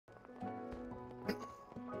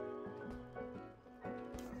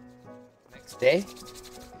Day.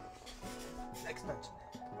 Next dungeon.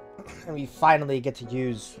 And we finally get to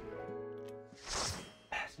use,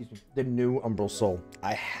 excuse me, the new Umbral Soul.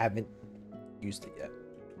 I haven't used it yet.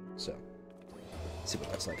 So, let's see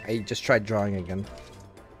what that's like. I just tried drawing again.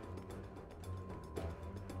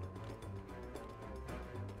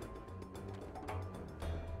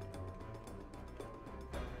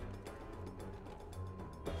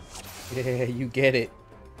 Yeah, you get it.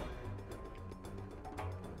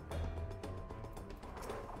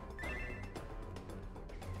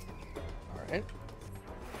 Alright.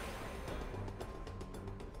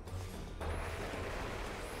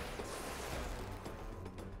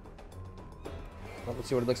 Well, let's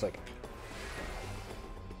see what it looks like.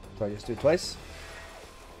 So I just do it twice.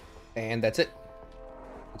 And that's it.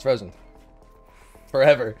 It's frozen.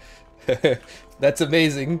 Forever. That's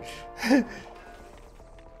amazing.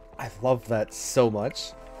 I love that so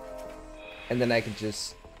much. And then I can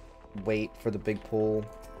just wait for the big pull.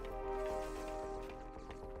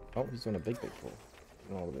 Oh, he's doing a big pull.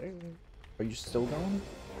 Oh, there. Are you still going?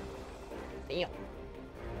 Damn.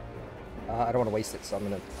 I don't want to waste it, so I'm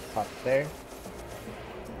going to pop it there.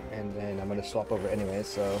 And then I'm going to swap over anyway,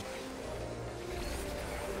 so...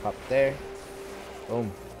 Pop it there.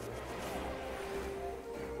 Boom.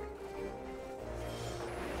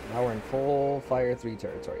 Now we're in full Fire 3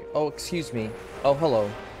 territory. Oh, excuse me. Oh,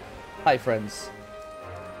 hello. Hi, friends.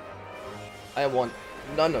 I want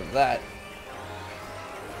none of that.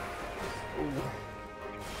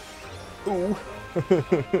 Ooh. Ooh.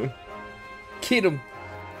 Get him.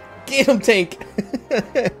 Get him, tank.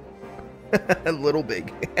 A little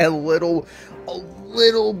big. A little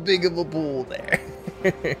big of a bull there.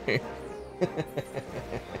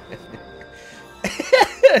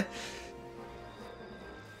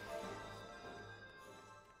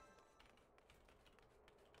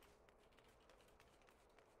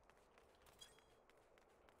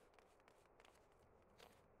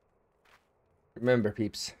 Remember,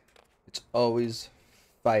 peeps, it's always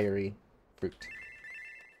fiery fruit.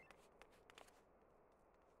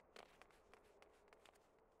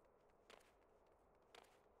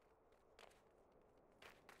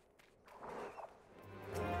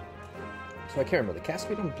 So I can't remember, the cast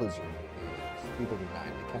speed on Blizzard is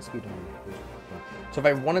 339, the cast speed on Blizzard. So if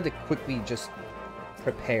I wanted to quickly just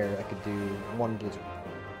prepare, I could do one Blizzard.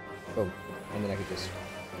 Boom. And then I could just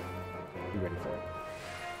be ready for it.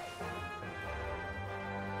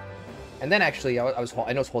 And then actually, I know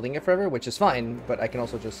it's holding it forever, which is fine, but I can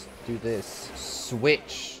also just do this,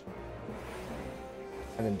 switch,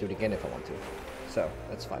 and then do it again if I want to. So,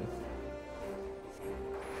 that's fine.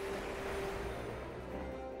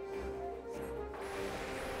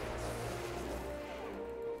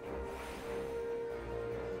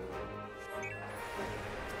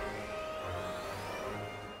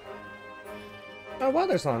 Oh,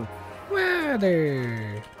 weather's on.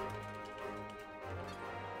 Weather!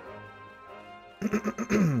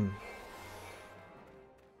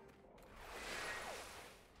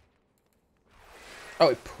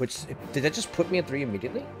 Oh, did that just put me at 3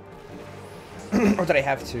 immediately? Or did I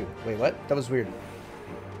have to? Wait, what? That was weird.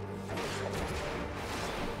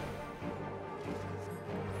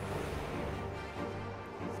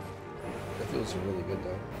 That feels really good,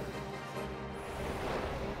 though.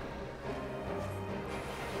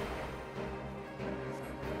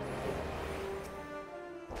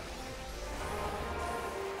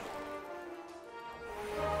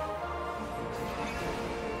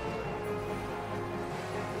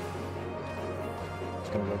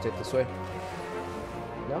 Gonna rotate this way?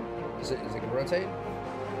 No? Is it gonna rotate?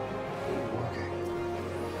 Ooh, okay.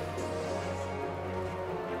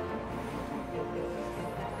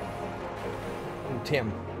 Ooh,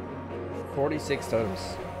 damn. 46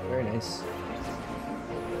 totems. Very nice.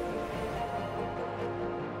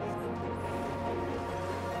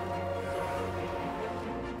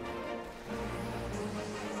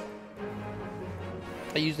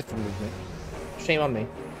 I used it for movement. Shame on me.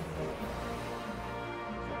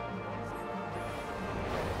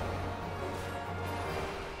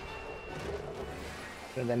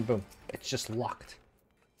 And then boom, it's just locked.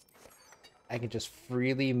 I can just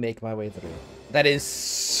freely make my way through. That is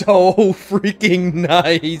so freaking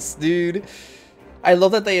nice, dude. I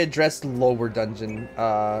love that they addressed lower dungeon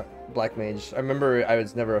Black Mage. I remember I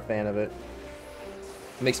was never a fan of it.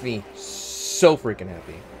 It makes me so freaking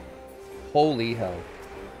happy. Holy hell.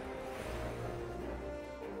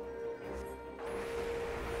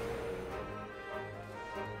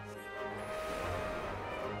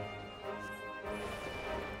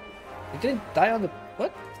 It didn't die on the...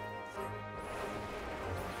 What?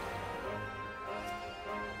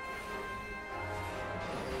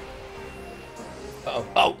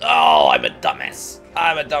 Uh-oh. Oh, I'm a dumbass.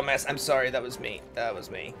 I'm a dumbass. I'm sorry, that was me. That was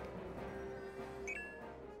me.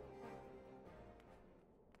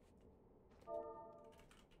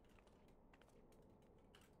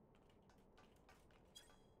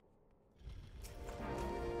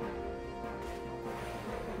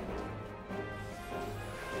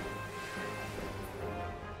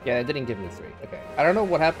 Yeah, it didn't give me 3. Okay. I don't know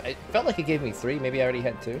what happened. It felt like it gave me 3. Maybe I already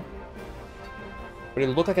had 2. But it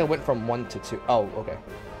looked like I went from 1 to 2. Oh, okay.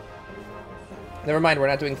 Never mind, we're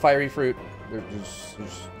not doing fiery fruit. It's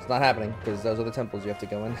not happening, because those are the temples you have to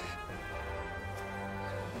go in.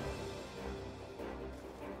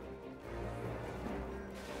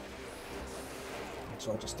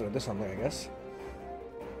 So I'll just throw this on there, I guess.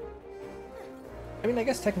 I mean, I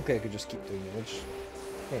guess technically I could just keep doing damage.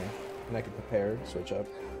 Yeah. And I could prepare, switch up.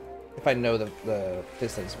 If I know the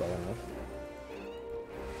distance well enough.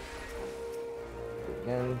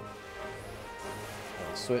 Again.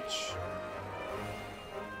 I'll switch.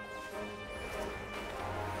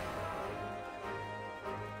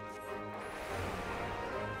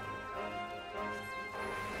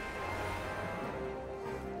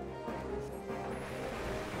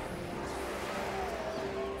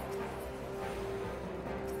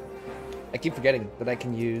 I keep forgetting that I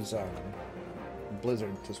can use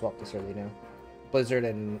Blizzard to swap this early now. Blizzard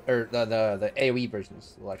and the AoE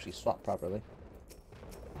versions will actually swap properly.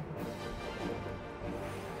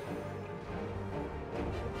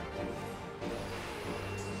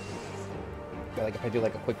 Yeah, like if I do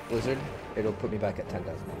like a quick Blizzard, it'll put me back at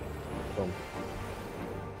 10,000. Boom.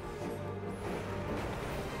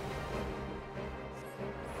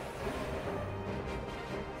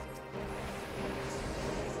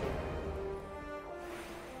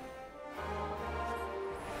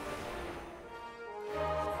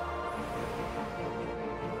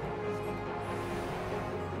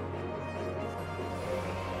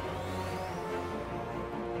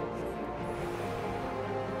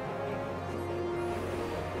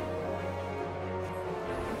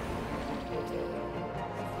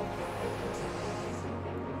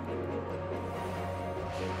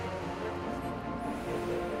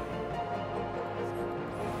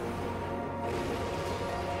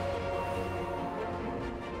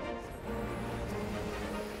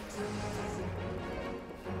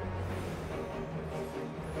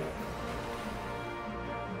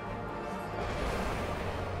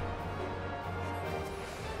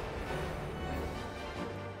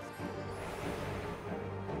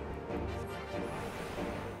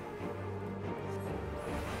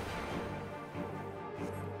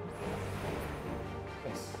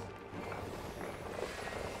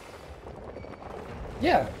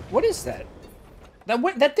 Yeah, what is that?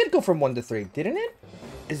 That did go from 1 to 3, didn't it?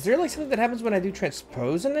 Is there like something that happens when I do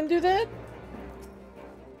transpose and then do that?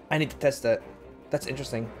 I need to test that. That's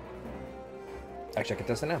interesting. Actually, I can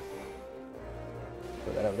test it now.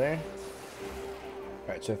 Put that over there.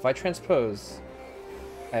 Alright, so if I transpose,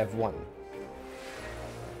 I have 1.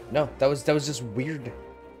 No, that was just weird.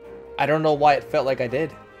 I don't know why it felt like I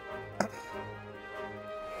did.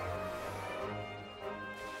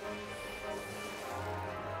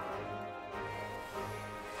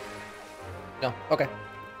 No, okay.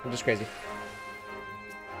 I'm just crazy.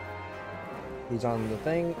 He's on the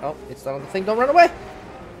thing. Oh, it's not on the thing. Don't run away!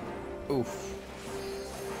 Oof.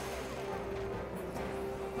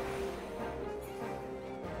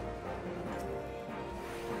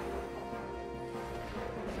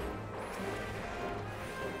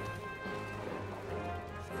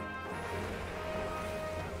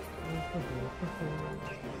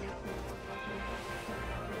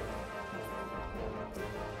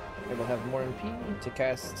 I will have more MP to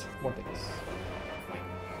cast more things.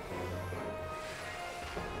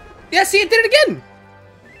 Yeah, see, it did it again!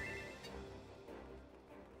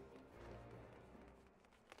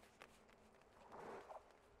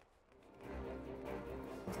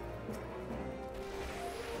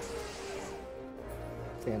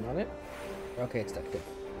 Stand on it. Okay, it's dead. Good.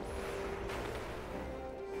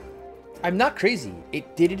 I'm not crazy.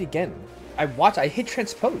 It did it again. I hit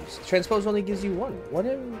transpose. Transpose only gives you 1. What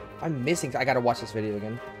am I'm missing? I gotta watch this video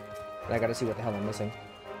again. And I gotta see what the hell I'm missing.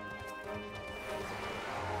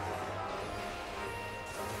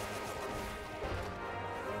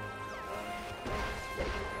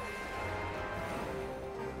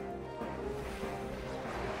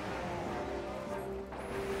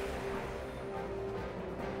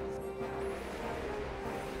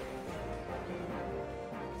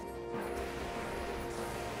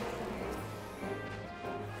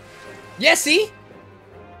 Yeah, see?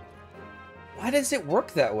 Why does it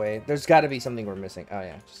work that way? There's got to be something we're missing. Oh,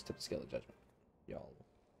 yeah. Just tip the scale of judgment. Y'all.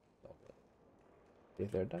 The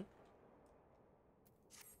third die.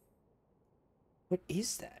 What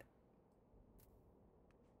is that?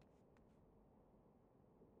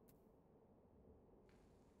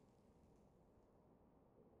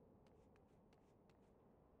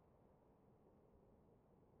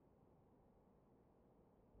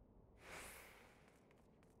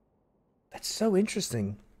 That's so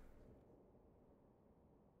interesting.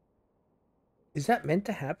 Is that meant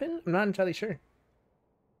to happen? I'm not entirely sure.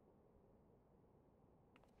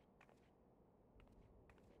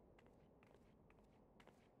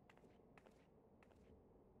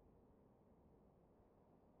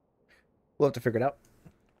 We'll have to figure it out.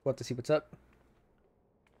 We'll have to see what's up.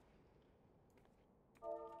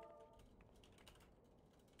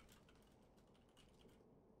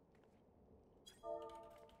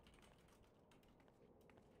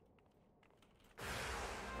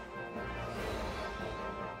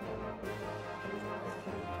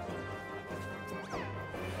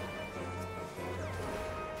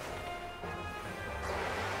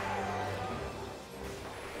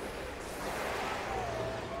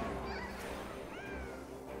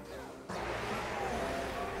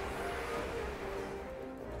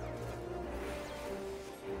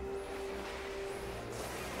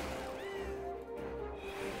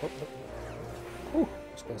 Ooh,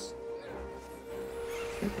 what's this?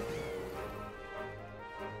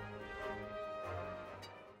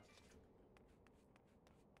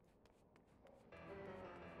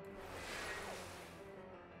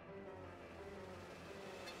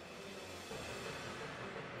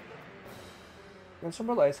 When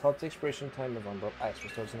Umbral Ice halts the expiration time of Umbral Ice,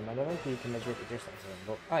 restores an amount of MP commensurate with your size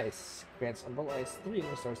of Umbral Ice. Grants Umbral Ice 3 and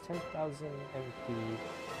restores 10,000 MP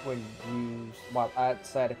when used while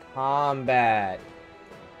outside of combat.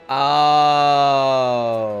 Oh.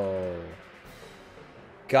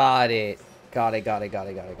 Got it. Got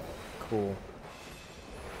it. Cool.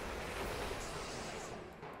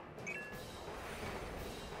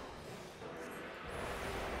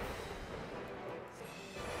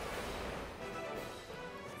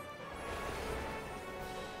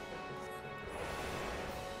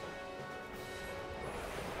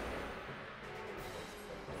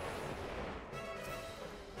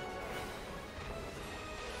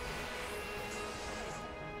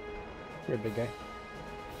 You're a big guy.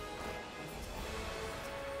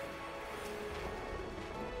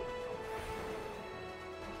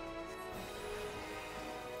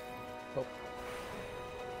 Oh.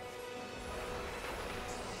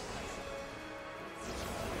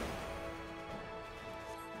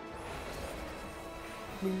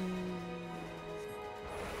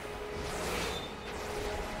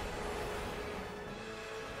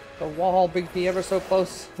 The wall brings me ever so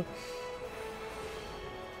close.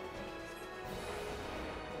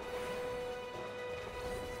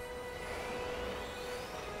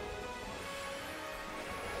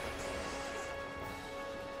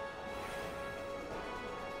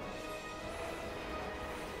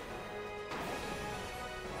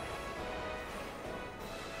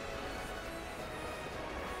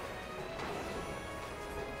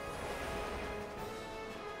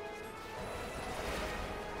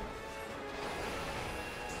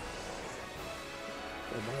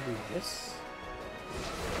 This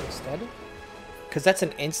instead, because that's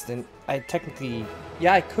an instant. I technically,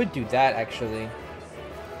 yeah, I could do that actually.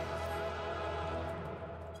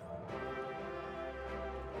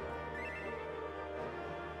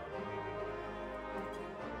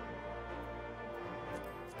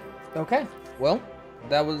 Okay, well,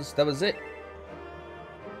 that was it.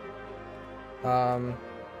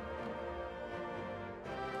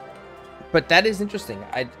 But that is interesting.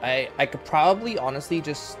 I could probably honestly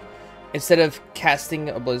just, instead of casting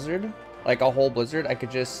a blizzard, like a whole blizzard, I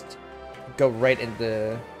could just go right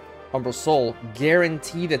into Umbral Soul,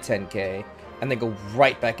 guarantee the 10k, and then go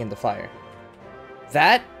right back into fire.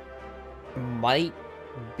 That might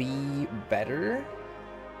be better.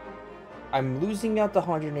 I'm losing out the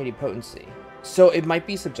 180 potency. So it might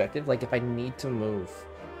be subjective. Like if I need to move,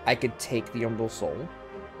 I could take the Umbral Soul.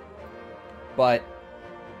 But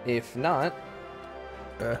if not,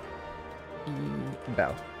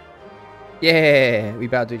 bow. Yeah, we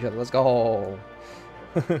bowed to each other. Let's go.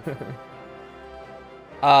 Could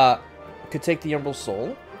take the Umbral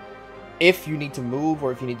Soul if you need to move,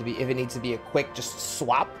 or if it needs to be a quick just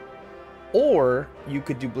swap, or you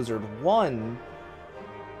could do Blizzard 1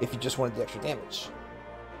 if you just wanted the extra damage.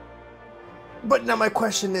 But now the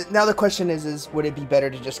question is, would it be better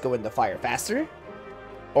to just go into fire faster?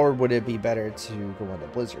 Or would it be better to go into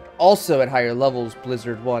Blizzard? Also, at higher levels,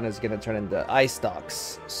 Blizzard 1 is going to turn into Ice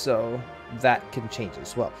Stocks, so that can change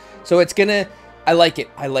as well. So it's going to I like it.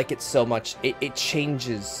 I like it so much. It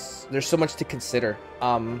changes. There's so much to consider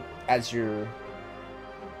as you're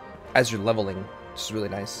leveling, which is really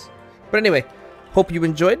nice. But anyway, hope you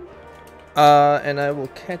enjoyed. And I will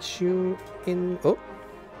catch you in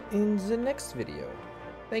the next video.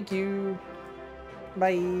 Thank you.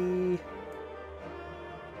 Bye.